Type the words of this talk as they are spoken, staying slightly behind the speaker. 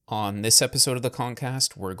On this episode of the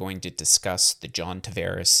Concast, we're going to discuss the John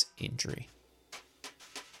Tavares injury.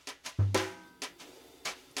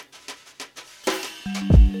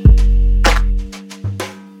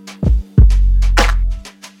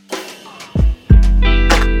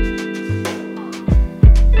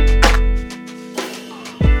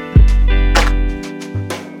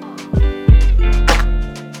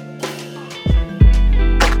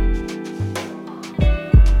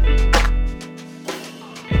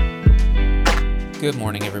 Good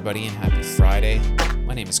morning, everybody, and happy Friday.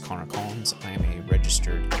 My name is Connor Collins. I am a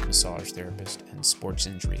registered massage therapist and sports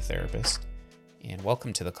injury therapist. And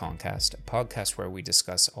welcome to the Concast, a podcast where we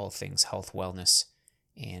discuss all things health, wellness,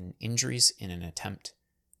 and injuries in an attempt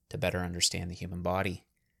to better understand the human body.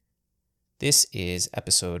 This is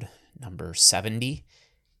episode number 70.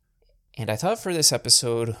 And I thought for this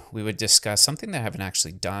episode, we would discuss something that I haven't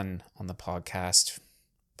actually done on the podcast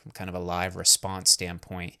from kind of a live response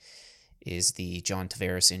standpoint, is the John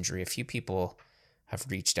Tavares injury. A few people have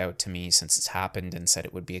reached out to me since it's happened and said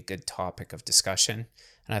it would be a good topic of discussion.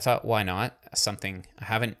 And I thought, why not? Something I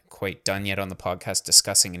haven't quite done yet on the podcast,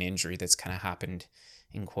 discussing an injury that's kind of happened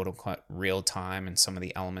in quote unquote real time and some of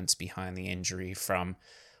the elements behind the injury, from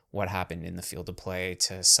what happened in the field of play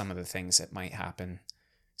to some of the things that might happen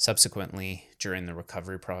subsequently during the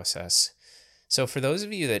recovery process. So for those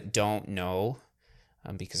of you that don't know,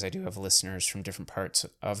 because I do have listeners from different parts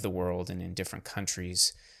of the world and in different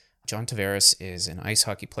countries, John Tavares is an ice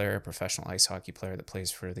hockey player, a professional ice hockey player that plays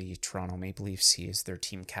for the Toronto Maple Leafs. He is their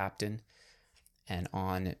team captain. And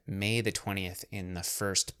on May the 20th, in the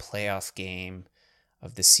first playoff game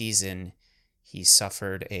of the season, he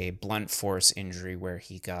suffered a blunt force injury where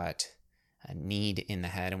he got a knee in the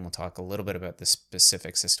head. And we'll talk a little bit about the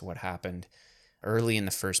specifics as to what happened early in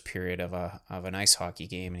the first period of an ice hockey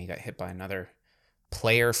game. And he got hit by another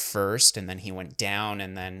player first, and then he went down,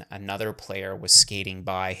 and then another player was skating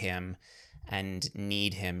by him and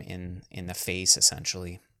kneed him in the face,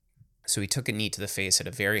 essentially. So he took a knee to the face at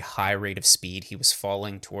a very high rate of speed. He was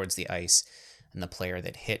falling towards the ice, and the player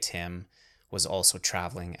that hit him was also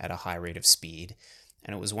traveling at a high rate of speed.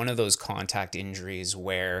 And it was one of those contact injuries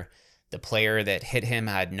where the player that hit him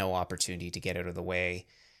had no opportunity to get out of the way.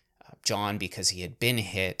 John, because he had been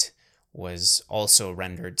hit, was also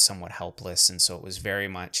rendered somewhat helpless, and so it was very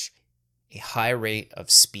much a high rate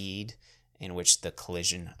of speed in which the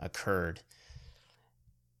collision occurred.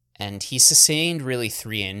 And he sustained really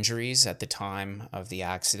 3 injuries at the time of the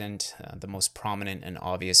accident, the most prominent and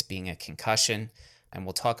obvious being a concussion, and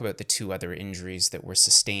we'll talk about the 2 other injuries that were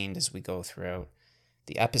sustained as we go throughout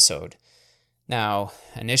the episode. Now,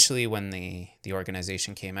 initially when the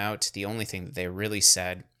organization came out, the only thing that they really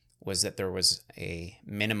said was that there was a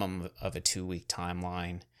minimum of a 2-week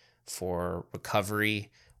timeline for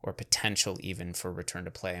recovery or potential even for return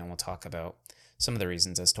to play. And we'll talk about some of the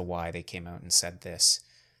reasons as to why they came out and said this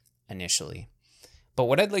initially. But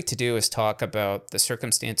what I'd like to do is talk about the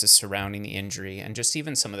circumstances surrounding the injury and just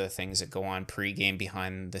even some of the things that go on pre-game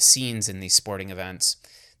behind the scenes in these sporting events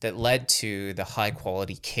that led to the high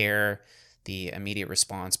quality care, the immediate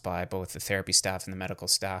response by both the therapy staff and the medical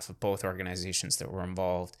staff of both organizations that were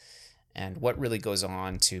involved, and what really goes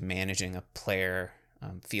on to managing a player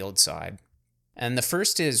field side. And the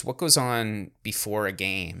first is what goes on before a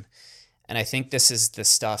game. And I think this is the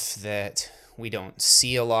stuff that we don't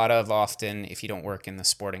see a lot of often if you don't work in the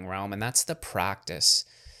sporting realm, and that's the practice.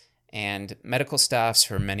 And medical staffs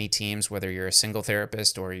for many teams, whether you're a single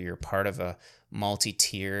therapist or you're part of a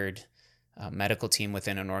multi-tiered medical team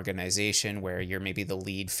within an organization where you're maybe the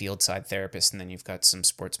lead field side therapist, and then you've got some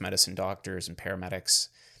sports medicine doctors and paramedics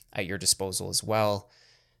at your disposal as well.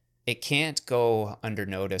 It can't go under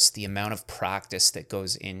notice the amount of practice that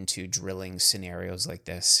goes into drilling scenarios like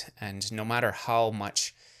this. And no matter how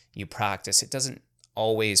much you practice, it doesn't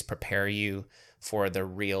always prepare you for the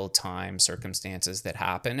real-time circumstances that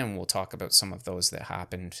happen. And we'll talk about some of those that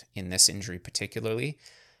happened in this injury particularly.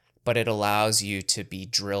 But it allows you to be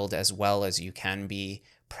drilled as well as you can be,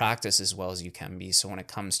 practice as well as you can be. So when it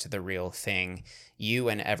comes to the real thing, you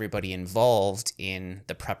and everybody involved in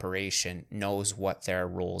the preparation knows what their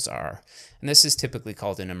roles are. And this is typically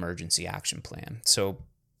called an emergency action plan. So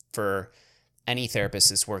for any therapist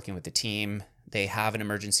that's working with the team, they have an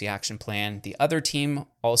emergency action plan. The other team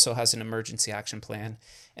also has an emergency action plan.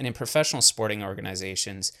 And in professional sporting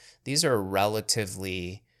organizations, these are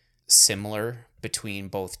relatively similar between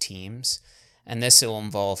both teams. And this will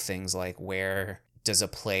involve things like, where does a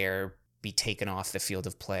player be taken off the field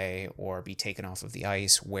of play or be taken off of the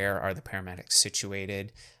ice? Where are the paramedics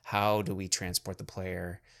situated? How do we transport the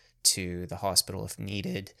player to the hospital if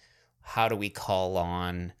needed? How do we call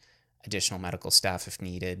on additional medical staff if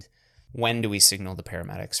needed? When do we signal the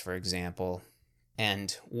paramedics, for example?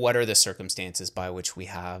 And what are the circumstances by which we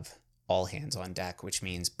have all hands on deck, which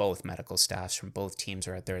means both medical staffs from both teams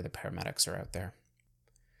are out there, the paramedics are out there.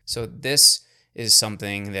 So this is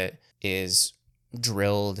something that is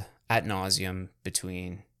drilled ad nauseum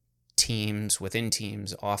between teams, within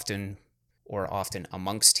teams, often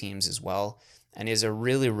amongst teams as well, and is a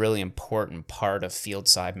really, really important part of field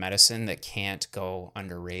side medicine that can't go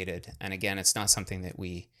underrated. And again, it's not something that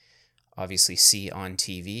we obviously see on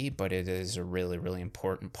TV, but it is a really, really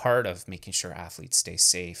important part of making sure athletes stay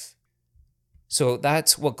safe. So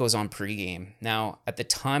that's what goes on pregame. Now, at the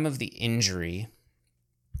time of the injury,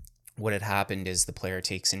 what had happened is the player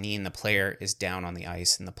takes a knee and the player is down on the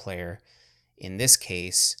ice, and the player, in this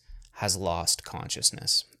case, has lost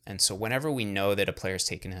consciousness. And so whenever we know that a player has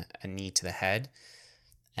taken a knee to the head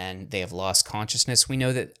and they have lost consciousness, we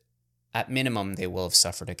know that at minimum they will have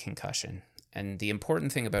suffered a concussion. And the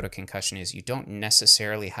important thing about a concussion is you don't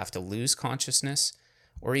necessarily have to lose consciousness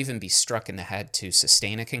or even be struck in the head to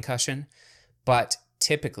sustain a concussion. But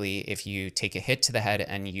typically, if you take a hit to the head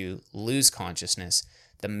and you lose consciousness,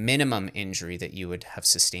 the minimum injury that you would have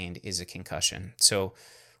sustained is a concussion. So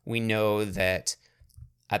we know that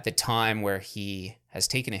at the time where he has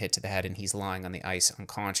taken a hit to the head and he's lying on the ice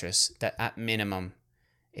unconscious, that at minimum,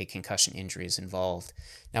 a concussion injury is involved.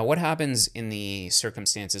 Now, what happens in the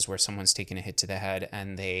circumstances where someone's taken a hit to the head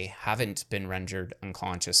and they haven't been rendered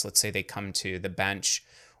unconscious? Let's say they come to the bench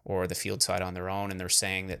or the field side on their own and they're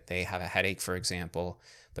saying that they have a headache, for example,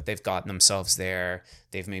 but they've gotten themselves there.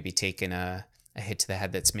 They've maybe taken a hit to the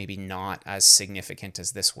head that's maybe not as significant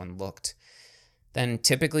as this one looked. Then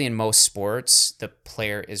typically in most sports, the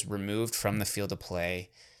player is removed from the field of play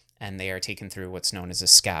and they are taken through what's known as a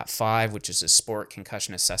SCAT-5, which is a sport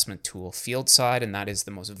concussion assessment tool field side, and that is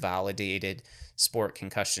the most validated sport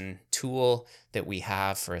concussion tool that we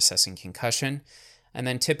have for assessing concussion. And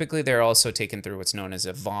then typically they're also taken through what's known as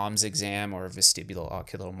a VOMS exam or a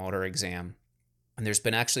vestibulo-oculomotor exam. And there's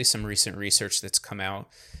been actually some recent research that's come out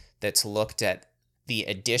that's looked at the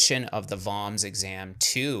addition of the VOMS exam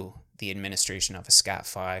to the administration of a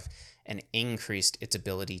SCAT-5 and increased its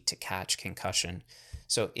ability to catch concussion.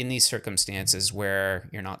 So in these circumstances where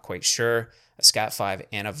you're not quite sure, a SCAT-5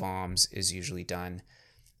 and a VOMS is usually done.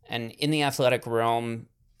 And in the athletic realm,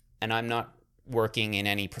 and I'm not working in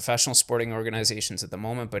any professional sporting organizations at the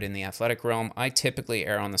moment, but in the athletic realm, I typically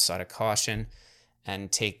err on the side of caution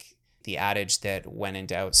and take the adage that when in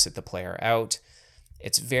doubt, sit the player out.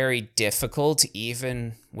 It's very difficult,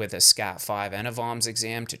 even with a SCAT-5 and a VOMS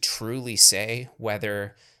exam, to truly say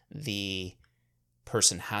whether the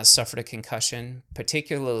person has suffered a concussion,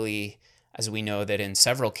 particularly as we know that in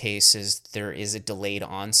several cases there is a delayed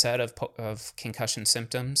onset of concussion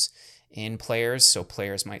symptoms in players. So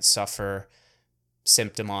players might suffer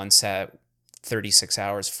symptom onset 36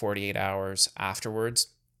 hours, 48 hours afterwards.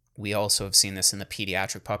 We also have seen this in the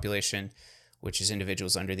pediatric population, which is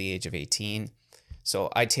individuals under the age of 18. So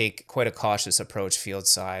I take quite a cautious approach field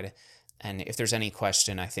side. And if there's any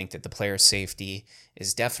question, I think that the player's safety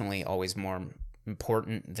is definitely always more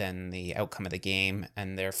important than the outcome of the game,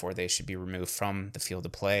 and therefore they should be removed from the field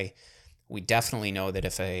of play. We definitely know that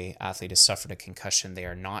if an athlete has suffered a concussion, they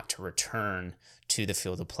are not to return to the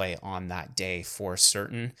field of play on that day for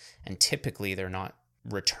certain, and typically they're not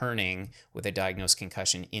returning with a diagnosed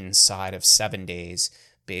concussion inside of 7 days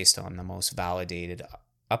based on the most validated,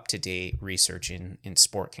 up-to-date research in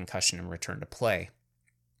sport concussion and return to play.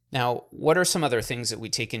 Now, what are some other things that we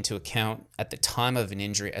take into account at the time of an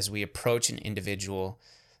injury as we approach an individual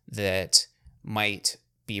that might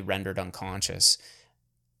be rendered unconscious?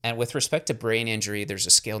 And with respect to brain injury, there's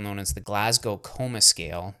a scale known as the Glasgow Coma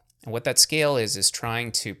Scale. And what that scale is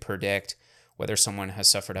trying to predict whether someone has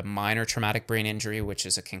suffered a minor traumatic brain injury, which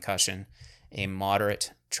is a concussion, a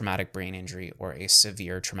moderate traumatic brain injury, or a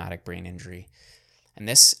severe traumatic brain injury. And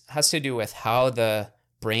this has to do with how the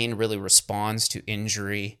brain really responds to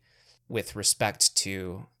injury with respect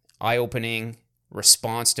to eye-opening,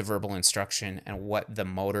 response to verbal instruction, and what the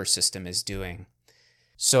motor system is doing.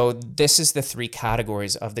 So this is the 3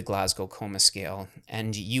 categories of the Glasgow Coma Scale,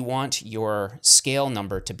 and you want your scale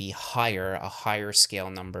number to be higher. A higher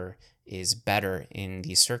scale number is better in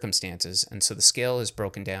these circumstances. And so the scale is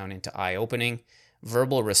broken down into eye-opening,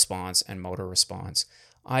 verbal response, and motor response.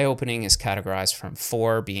 Eye-opening is categorized from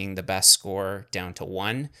 4 being the best score down to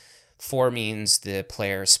 1. 4 means the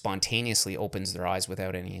player spontaneously opens their eyes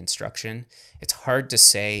without any instruction. It's hard to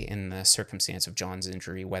say in the circumstance of John's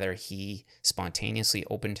injury whether he spontaneously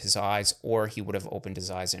opened his eyes or he would have opened his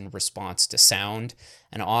eyes in response to sound.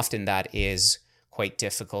 And often that is quite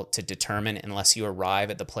difficult to determine unless you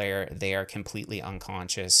arrive at the player. They are completely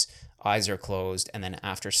unconscious, eyes are closed, and then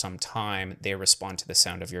after some time, they respond to the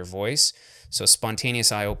sound of your voice. So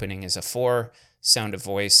spontaneous eye opening is a 4, sound of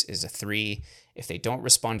voice is a 3. If they don't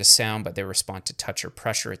respond to sound, but they respond to touch or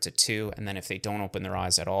pressure, it's a 2. And then if they don't open their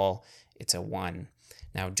eyes at all, it's a 1.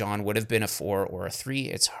 Now, John would have been a 4 or a 3.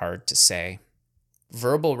 It's hard to say.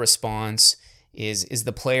 Verbal response is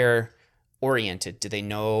the player oriented? Do they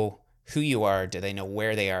know who you are? Do they know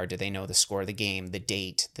where they are? Do they know the score of the game, the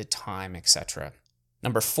date, the time, etc.?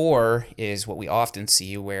 Number 4 is what we often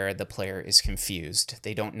see where the player is confused.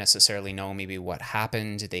 They don't necessarily know maybe what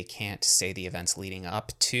happened. They can't say the events leading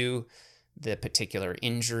up to the particular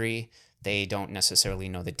injury. They don't necessarily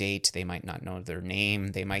know the date. They might not know their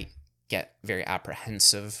name. They might get very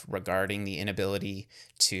apprehensive regarding the inability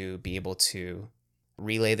to be able to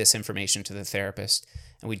relay this information to the therapist.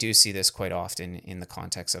 And we do see this quite often in the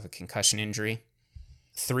context of a concussion injury.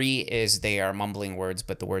 3 is they are mumbling words,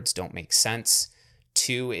 but the words don't make sense.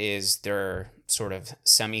 2 is they're sort of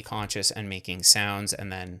semi-conscious and making sounds.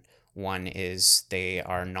 And then 1 is they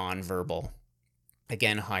are nonverbal.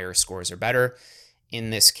 Again, higher scores are better.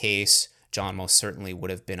 In this case, John most certainly would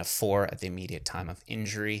have been a 4 at the immediate time of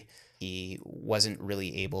injury. He wasn't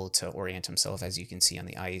really able to orient himself, as you can see on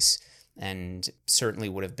the ice, and certainly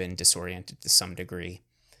would have been disoriented to some degree.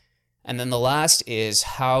 And then the last is,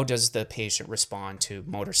 how does the patient respond to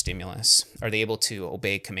motor stimulus? Are they able to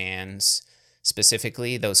obey commands?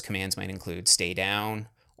 Specifically, those commands might include stay down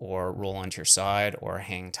or roll onto your side or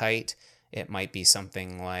hang tight. It might be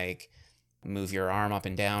something like move your arm up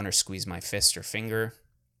and down or squeeze my fist or finger.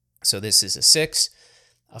 So this is a 6.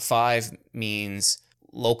 A 5 means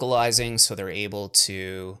localizing, so they're able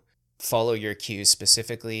to follow your cues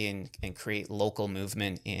specifically and create local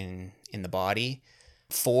movement in the body.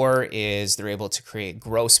 4 is they're able to create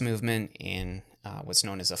gross movement in what's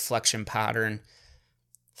known as a flexion pattern.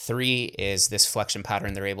 3 is this flexion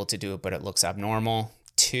pattern, they're able to do it, but it looks abnormal.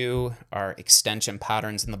 2 are extension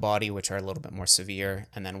patterns in the body, which are a little bit more severe.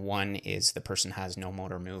 And then 1 is the person has no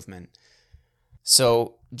motor movement.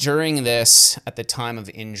 So during this, at the time of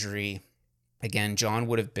injury, again, John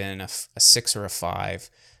would have been a 6 or a 5.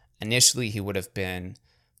 Initially, he would have been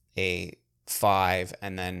a 5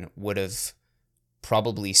 and then would have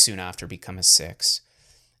probably soon after become a 6.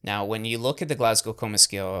 Now, when you look at the Glasgow Coma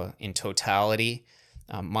Scale in totality,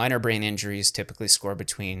 minor brain injuries typically score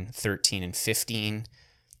between 13 and 15.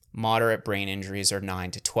 Moderate brain injuries are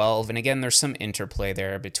 9 to 12. And again, there's some interplay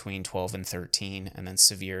there between 12 and 13. And then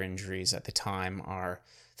severe injuries at the time are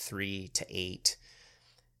 3 to 8.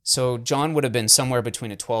 So John would have been somewhere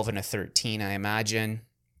between a 12 and a 13, I imagine.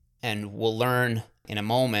 And we'll learn in a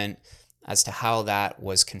moment as to how that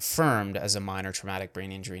was confirmed as a minor traumatic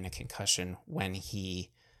brain injury and a concussion when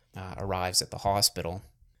he arrives at the hospital.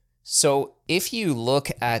 So if you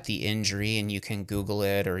look at the injury, and you can Google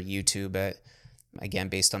it or YouTube it, again,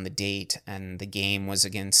 based on the date, and the game was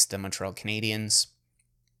against the Montreal Canadiens,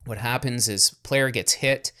 what happens is player gets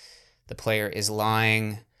hit. The player is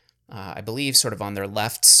lying, I believe, sort of on their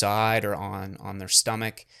left side or on their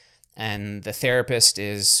stomach, and the therapist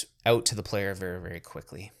is out to the player very, very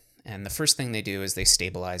quickly. And the first thing they do is they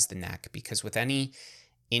stabilize the neck, because with any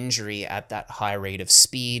injury at that high rate of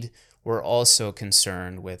speed, we're also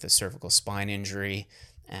concerned with a cervical spine injury,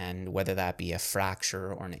 and whether that be a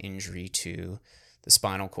fracture or an injury to the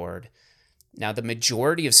spinal cord. Now, the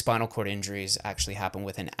majority of spinal cord injuries actually happen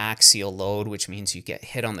with an axial load, which means you get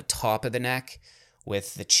hit on the top of the neck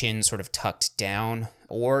with the chin sort of tucked down,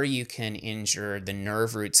 or you can injure the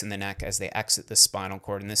nerve roots in the neck as they exit the spinal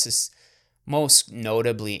cord. And this is most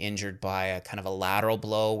notably injured by a kind of a lateral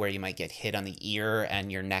blow where you might get hit on the ear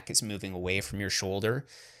and your neck is moving away from your shoulder.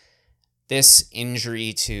 This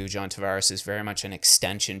injury to John Tavares is very much an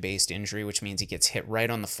extension-based injury, which means he gets hit right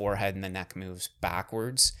on the forehead and the neck moves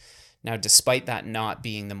backwards. Now, despite that not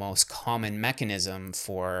being the most common mechanism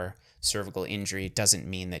for cervical injury, it doesn't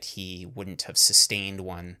mean that he wouldn't have sustained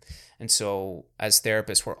one. And so, as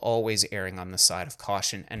therapists, we're always erring on the side of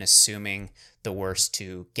caution and assuming the worst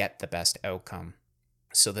to get the best outcome.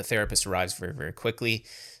 So the therapist arrives very, very quickly,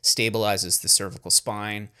 stabilizes the cervical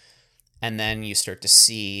spine, and then you start to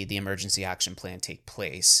see the emergency action plan take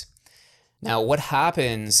place. Now, what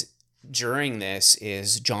happens during this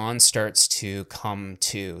is John starts to come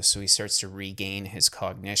to, so he starts to regain his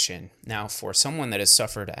cognition. Now, for someone that has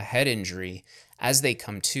suffered a head injury, as they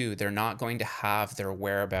come to, they're not going to have their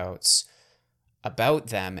whereabouts about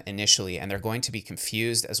them initially, and they're going to be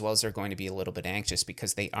confused, as well as they're going to be a little bit anxious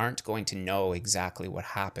because they aren't going to know exactly what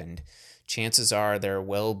happened. Chances are there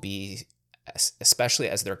will be, especially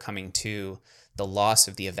as they're coming to, the loss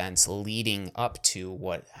of the events leading up to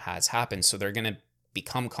what has happened. So they're going to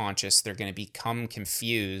become conscious, they're going to become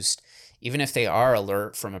confused, even if they are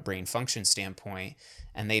alert from a brain function standpoint,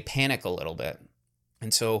 and they panic a little bit.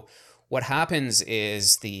 And so what happens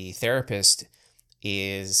is the therapist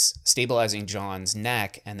is stabilizing John's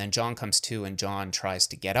neck, and then John comes to and John tries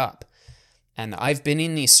to get up. And I've been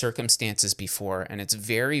in these circumstances before, and it's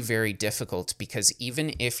very, very difficult because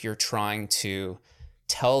even if you're trying to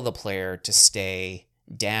tell the player to stay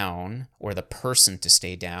down or the person to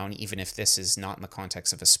stay down, even if this is not in the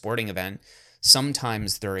context of a sporting event,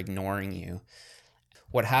 sometimes they're ignoring you.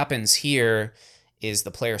 What happens here is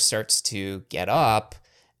the player starts to get up,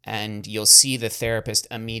 and you'll see the therapist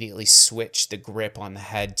immediately switch the grip on the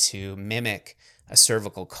head to mimic a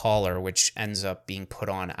cervical collar, which ends up being put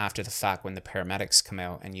on after the fact when the paramedics come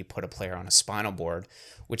out and you put a player on a spinal board,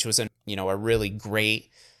 which was a really great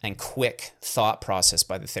and quick thought process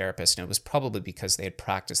by the therapist. And it was probably because they had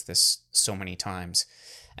practiced this so many times.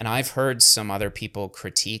 And I've heard some other people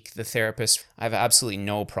critique the therapist. I have absolutely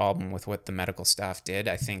no problem with what the medical staff did.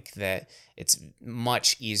 I think that it's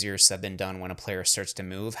much easier said than done when a player starts to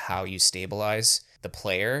move, how you stabilize the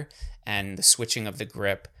player, and the switching of the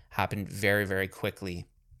grip happened very, very quickly.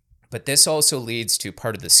 But this also leads to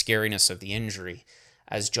part of the scariness of the injury.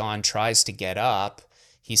 As John tries to get up,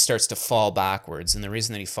 he starts to fall backwards. And the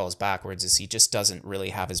reason that he falls backwards is he just doesn't really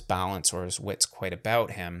have his balance or his wits quite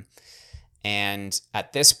about him. And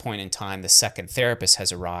at this point in time, the second therapist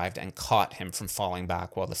has arrived and caught him from falling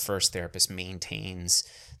back while the first therapist maintains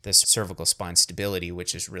this cervical spine stability,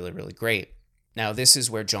 which is really, really great. Now, this is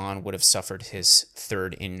where John would have suffered his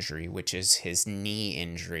third injury, which is his knee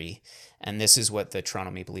injury. And this is what the Toronto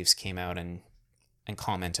Maple Leafs came out and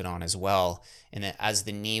commented on as well. And that as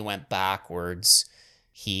the knee went backwards,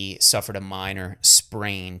 he suffered a minor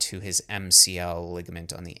sprain to his MCL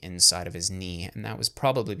ligament on the inside of his knee. And that was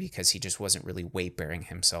probably because he just wasn't really weight-bearing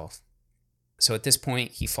himself. So at this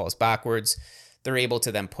point, he falls backwards. They're able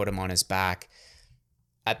to then put him on his back.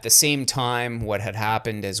 At the same time, what had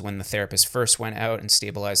happened is when the therapist first went out and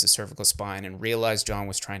stabilized the cervical spine and realized John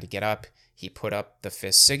was trying to get up, he put up the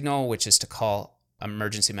fist signal, which is to call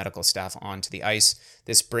emergency medical staff onto the ice.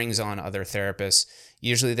 This brings on other therapists.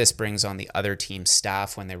 Usually this brings on the other team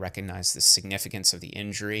staff when they recognize the significance of the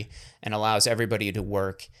injury and allows everybody to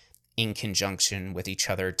work in conjunction with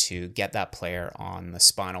each other to get that player on the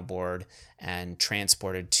spinal board and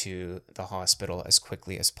transported to the hospital as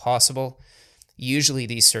quickly as possible. Usually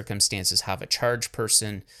these circumstances have a charge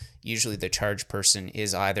person. Usually the charge person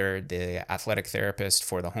is either the athletic therapist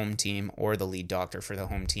for the home team or the lead doctor for the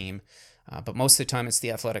home team. But most of the time it's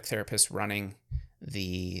the athletic therapist running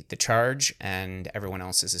the charge, and everyone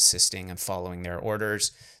else is assisting and following their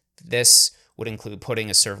orders. This would include putting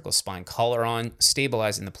a cervical spine collar on,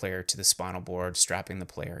 stabilizing the player to the spinal board, strapping the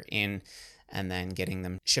player in, and then getting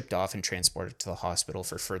them shipped off and transported to the hospital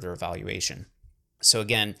for further evaluation. So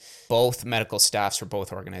again, both medical staffs for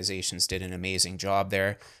both organizations did an amazing job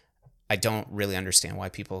there. I don't really understand why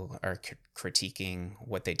people are critiquing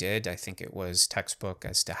what they did. I think it was textbook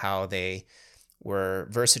as to how they were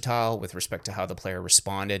versatile with respect to how the player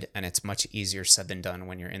responded, and it's much easier said than done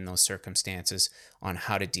when you're in those circumstances on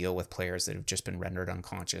how to deal with players that have just been rendered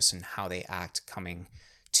unconscious and how they act coming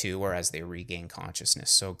to or as they regain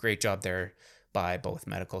consciousness. So great job there by both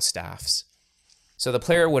medical staffs. So the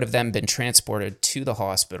player would have then been transported to the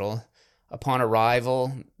hospital. Upon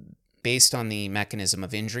arrival, based on the mechanism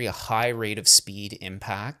of injury, a high rate of speed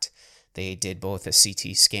impact. They did both a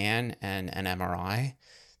CT scan and an MRI.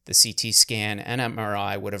 The CT scan and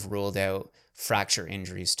MRI would have ruled out fracture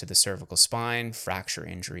injuries to the cervical spine, fracture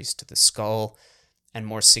injuries to the skull, and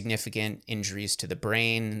more significant injuries to the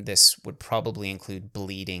brain. This would probably include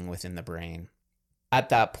bleeding within the brain. At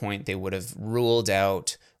that point, they would have ruled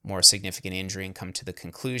out more significant injury and come to the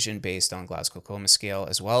conclusion based on Glasgow Coma Scale,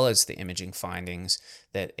 as well as the imaging findings,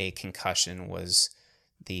 that a concussion was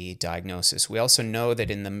the diagnosis. We also know that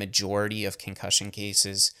in the majority of concussion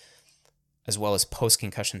cases, as well as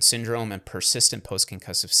post-concussion syndrome and persistent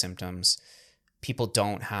post-concussive symptoms, people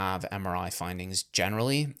don't have MRI findings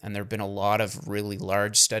generally, and there have been a lot of really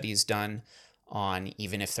large studies done on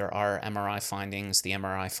even if there are MRI findings, the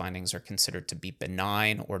MRI findings are considered to be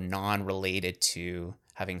benign or non-related to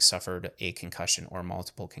having suffered a concussion or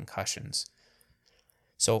multiple concussions.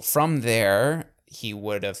 So from there, he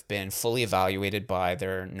would have been fully evaluated by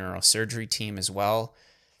their neurosurgery team as well,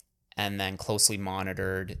 and then closely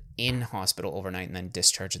monitored in hospital overnight and then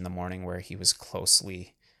discharged in the morning, where he was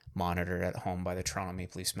closely monitored at home by the Toronto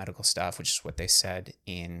Maple Leafs medical staff, which is what they said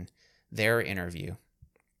in their interview.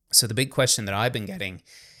 So the big question that I've been getting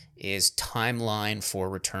is timeline for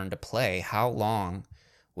return to play. How long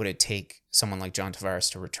would it take someone like John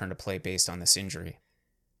Tavares to return to play based on this injury?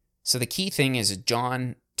 So the key thing is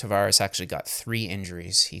John Tavares actually got 3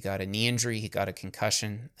 injuries. He got a knee injury, he got a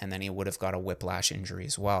concussion, and then he would have got a whiplash injury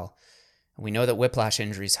as well. We know that whiplash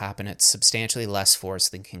injuries happen at substantially less force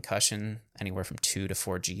than concussion. Anywhere from 2 to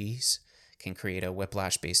 4 Gs can create a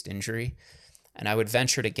whiplash-based injury. And I would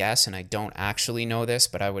venture to guess, and I don't actually know this,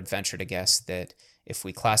 but I would venture to guess that if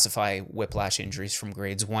we classify whiplash injuries from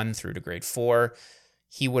grades 1 through to grade 4,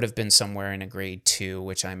 he would have been somewhere in a grade 2,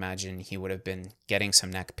 which I imagine he would have been getting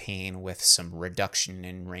some neck pain with some reduction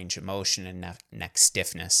in range of motion and neck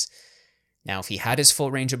stiffness. Now, if he had his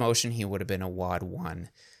full range of motion, he would have been a WOD 1.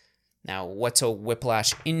 Now, what's a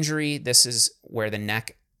whiplash injury? This is where the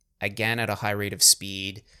neck, again at a high rate of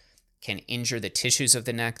speed, can injure the tissues of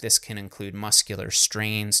the neck. This can include muscular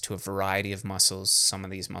strains to a variety of muscles. Some of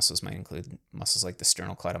these muscles might include muscles like the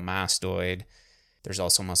sternocleidomastoid. There's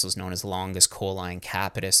also muscles known as longus colli and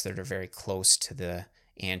capitis that are very close to the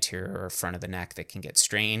anterior or front of the neck that can get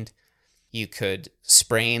strained. You could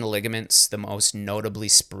sprain ligaments. The most notably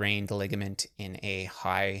sprained ligament in a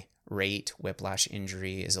high rate whiplash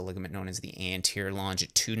injury is a ligament known as the anterior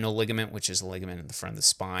longitudinal ligament, which is a ligament in the front of the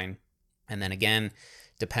spine. And then again,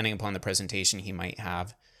 depending upon the presentation, he might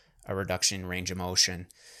have a reduction in range of motion.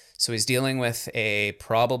 So he's dealing with a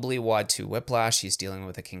probably WOD 2 whiplash. He's dealing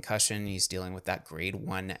with a concussion. He's dealing with that grade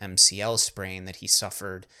 1 MCL sprain that he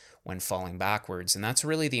suffered when falling backwards. And that's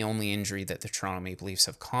really the only injury that the Toronto Maple Leafs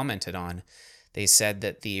have commented on. They said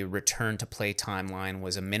that the return to play timeline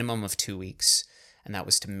was a minimum of 2 weeks, and that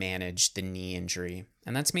was to manage the knee injury.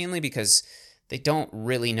 And that's mainly because they don't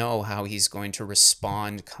really know how he's going to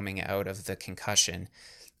respond coming out of the concussion.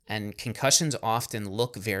 And concussions often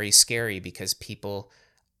look very scary because people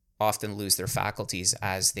often lose their faculties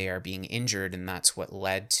as they are being injured, and that's what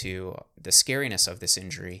led to the scariness of this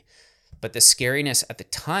injury. But the scariness at the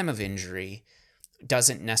time of injury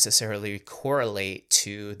doesn't necessarily correlate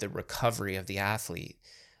to the recovery of the athlete,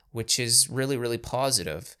 which is really, really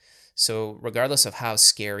positive. So regardless of how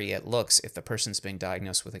scary it looks, if the person's been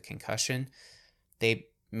diagnosed with a concussion, they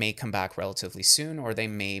may come back relatively soon, or they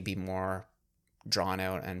may be more drawn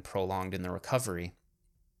out and prolonged in the recovery.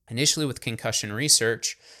 Initially with concussion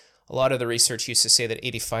research, a lot of the research used to say that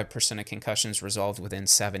 85% of concussions resolved within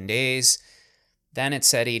 7 days. Then it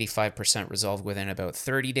said 85% resolved within about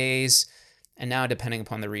 30 days. And now, depending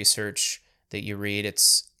upon the research that you read,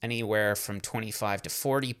 it's anywhere from 25 to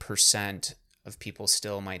 40% of people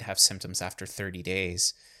still might have symptoms after 30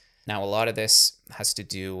 days. Now, a lot of this has to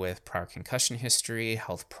do with prior concussion history,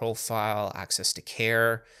 health profile, access to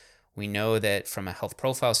care. We know that from a health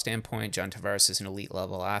profile standpoint, John Tavares is an elite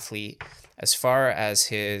level athlete. As far as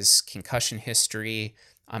his concussion history,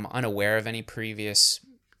 I'm unaware of any previous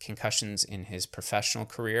concussions in his professional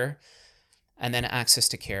career. And then access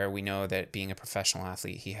to care, we know that being a professional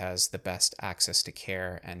athlete, he has the best access to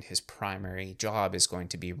care, and his primary job is going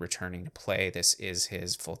to be returning to play. This is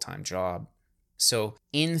his full-time job. So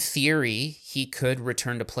in theory, he could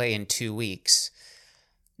return to play in 2 weeks.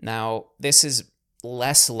 Now, this is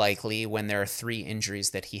less likely when there are 3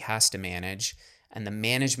 injuries that he has to manage, and the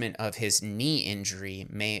management of his knee injury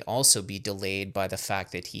may also be delayed by the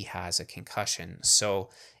fact that he has a concussion. So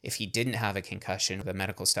if he didn't have a concussion, the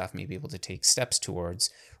medical staff may be able to take steps towards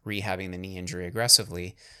rehabbing the knee injury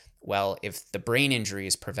aggressively. Well, if the brain injury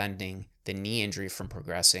is preventing the knee injury from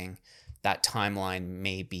progressing, that timeline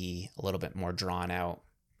may be a little bit more drawn out.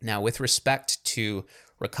 Now, with respect to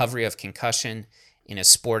recovery of concussion in a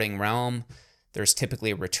sporting realm, there's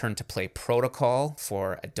typically a return to play protocol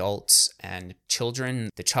for adults and children.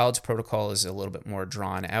 The child's protocol is a little bit more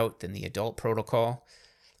drawn out than the adult protocol.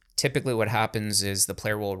 Typically what happens is the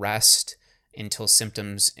player will rest until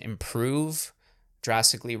symptoms improve,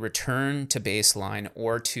 drastically return to baseline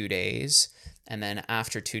or 2 days, and then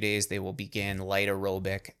after 2 days they will begin light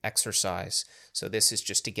aerobic exercise. So this is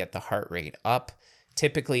just to get the heart rate up.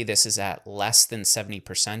 Typically this is at less than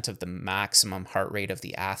 70% of the maximum heart rate of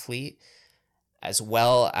the athlete. As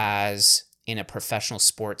well as in a professional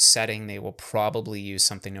sports setting, they will probably use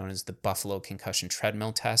something known as the Buffalo Concussion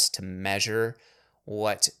Treadmill Test to measure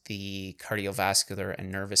what the cardiovascular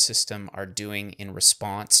and nervous system are doing in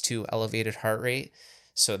response to elevated heart rate.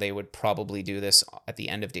 So they would probably do this at the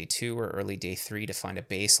end of day 2 or early day 3 to find a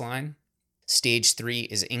baseline. Stage 3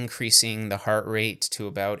 is increasing the heart rate to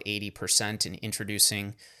about 80% and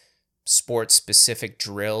introducing sports-specific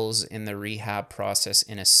drills in the rehab process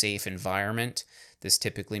in a safe environment. This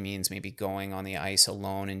typically means maybe going on the ice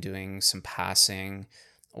alone and doing some passing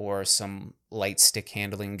or some light stick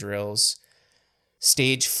handling drills.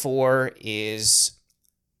 Stage 4 is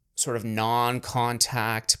sort of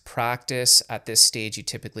non-contact practice. At this stage, you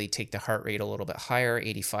typically take the heart rate a little bit higher,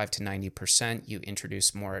 85 to 90%. You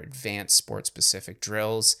introduce more advanced sport-specific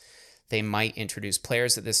drills. They might introduce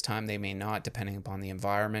players at this time. They may not, depending upon the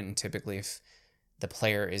environment. And typically, if the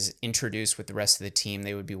player is introduced with the rest of the team,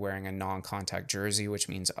 they would be wearing a non-contact jersey, which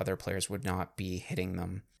means other players would not be hitting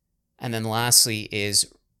them. And then lastly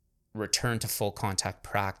is return to full contact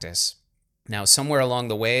practice. Now, somewhere along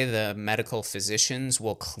the way, the medical physicians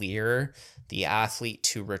will clear the athlete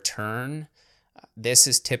to return. This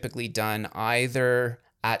is typically done either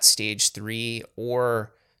at stage 3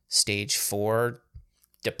 or stage 4,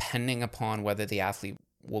 depending upon whether the athlete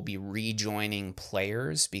will be rejoining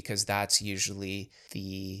players, because that's usually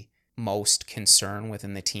the most concern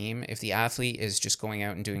within the team. If the athlete is just going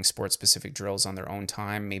out and doing sport-specific drills on their own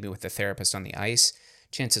time, maybe with the therapist on the ice,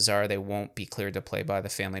 chances are they won't be cleared to play by the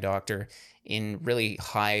family doctor. In really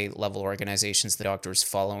high-level organizations, the doctor is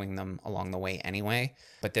following them along the way anyway.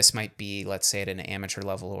 But this might be, let's say, at an amateur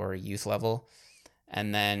level or a youth level.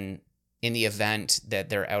 And then in the event that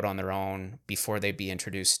they're out on their own, before they be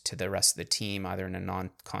introduced to the rest of the team, either in a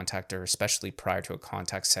non-contact or especially prior to a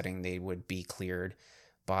contact setting, they would be cleared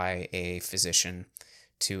by a physician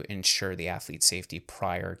to ensure the athlete's safety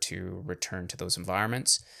prior to return to those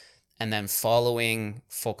environments. And then following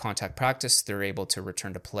full contact practice, they're able to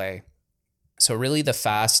return to play. So really the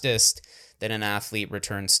fastest that an athlete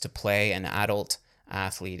returns to play, an adult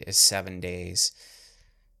athlete, is 7 days.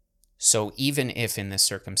 So even if in this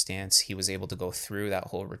circumstance he was able to go through that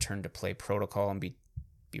whole return to play protocol and be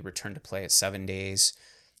returned to play at 7 days,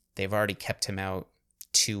 they've already kept him out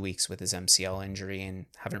 2 weeks with his MCL injury and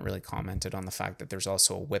haven't really commented on the fact that there's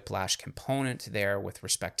also a whiplash component there with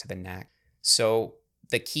respect to the neck. So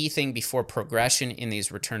the key thing before progression in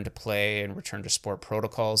these return to play and return to sport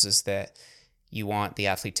protocols is that you want the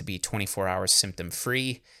athlete to be 24 hours symptom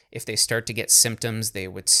free. If they start to get symptoms, they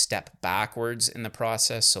would step backwards in the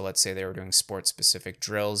process. So let's say they were doing sport specific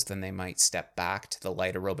drills, then they might step back to the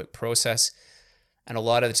light aerobic process. And a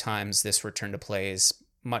lot of the times this return to play is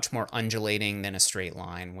much more undulating than a straight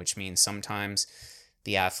line, which means sometimes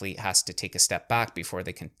the athlete has to take a step back before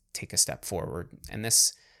they can take a step forward. And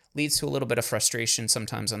this leads to a little bit of frustration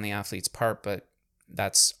sometimes on the athlete's part, but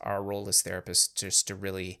that's our role as therapists, just to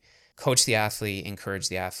really coach the athlete, encourage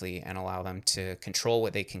the athlete, and allow them to control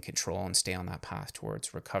what they can control and stay on that path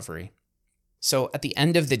towards recovery. So at the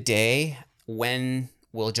end of the day, when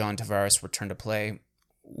will John Tavares return to play?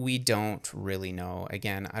 We don't really know.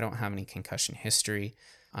 Again, I don't have any concussion history.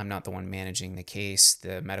 I'm not the one managing the case.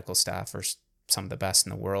 The medical staff are some of the best in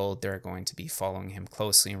the world. They're going to be following him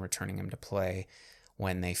closely and returning him to play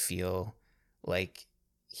when they feel like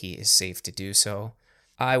he is safe to do so.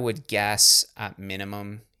 I would guess at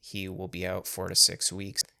minimum he will be out 4 to 6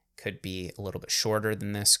 weeks. Could be a little bit shorter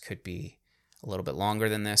than this, could be a little bit longer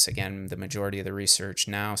than this. Again, the majority of the research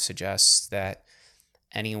now suggests that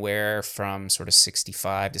anywhere from sort of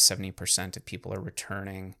 65 to 70% of people are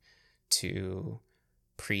returning to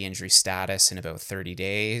pre-injury status in about 30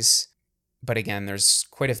 days. But again, there's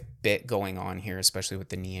quite a bit going on here, especially with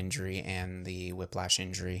the knee injury and the whiplash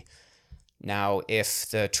injury. Now, if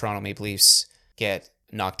the Toronto Maple Leafs get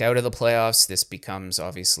knocked out of the playoffs, this becomes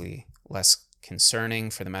obviously less concerning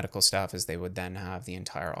for the medical staff, as they would then have the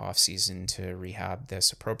entire offseason to rehab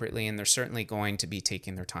this appropriately. And they're certainly going to be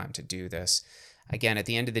taking their time to do this. Again, at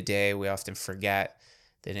the end of the day, we often forget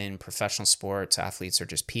that in professional sports, athletes are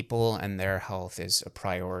just people and their health is a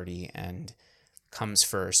priority and comes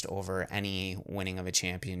first over any winning of a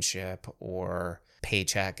championship or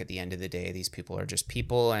paycheck. At the end of the day, these people are just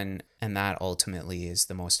people, and that ultimately is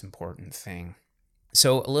the most important thing.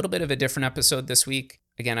 So a little bit of a different episode this week.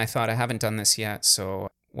 Again, I thought I haven't done this yet, so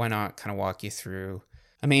why not kind of walk you through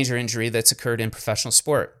a major injury that's occurred in professional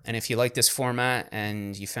sport. And if you like this format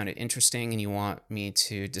and you found it interesting and you want me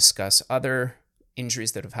to discuss other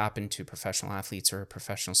injuries that have happened to professional athletes or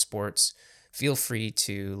professional sports, feel free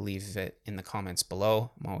to leave it in the comments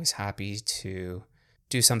below. I'm always happy to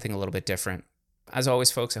do something a little bit different. As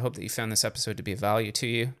always, folks, I hope that you found this episode to be of value to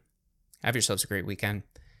you. Have yourselves a great weekend,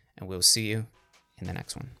 and we'll see you in the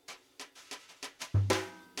next one.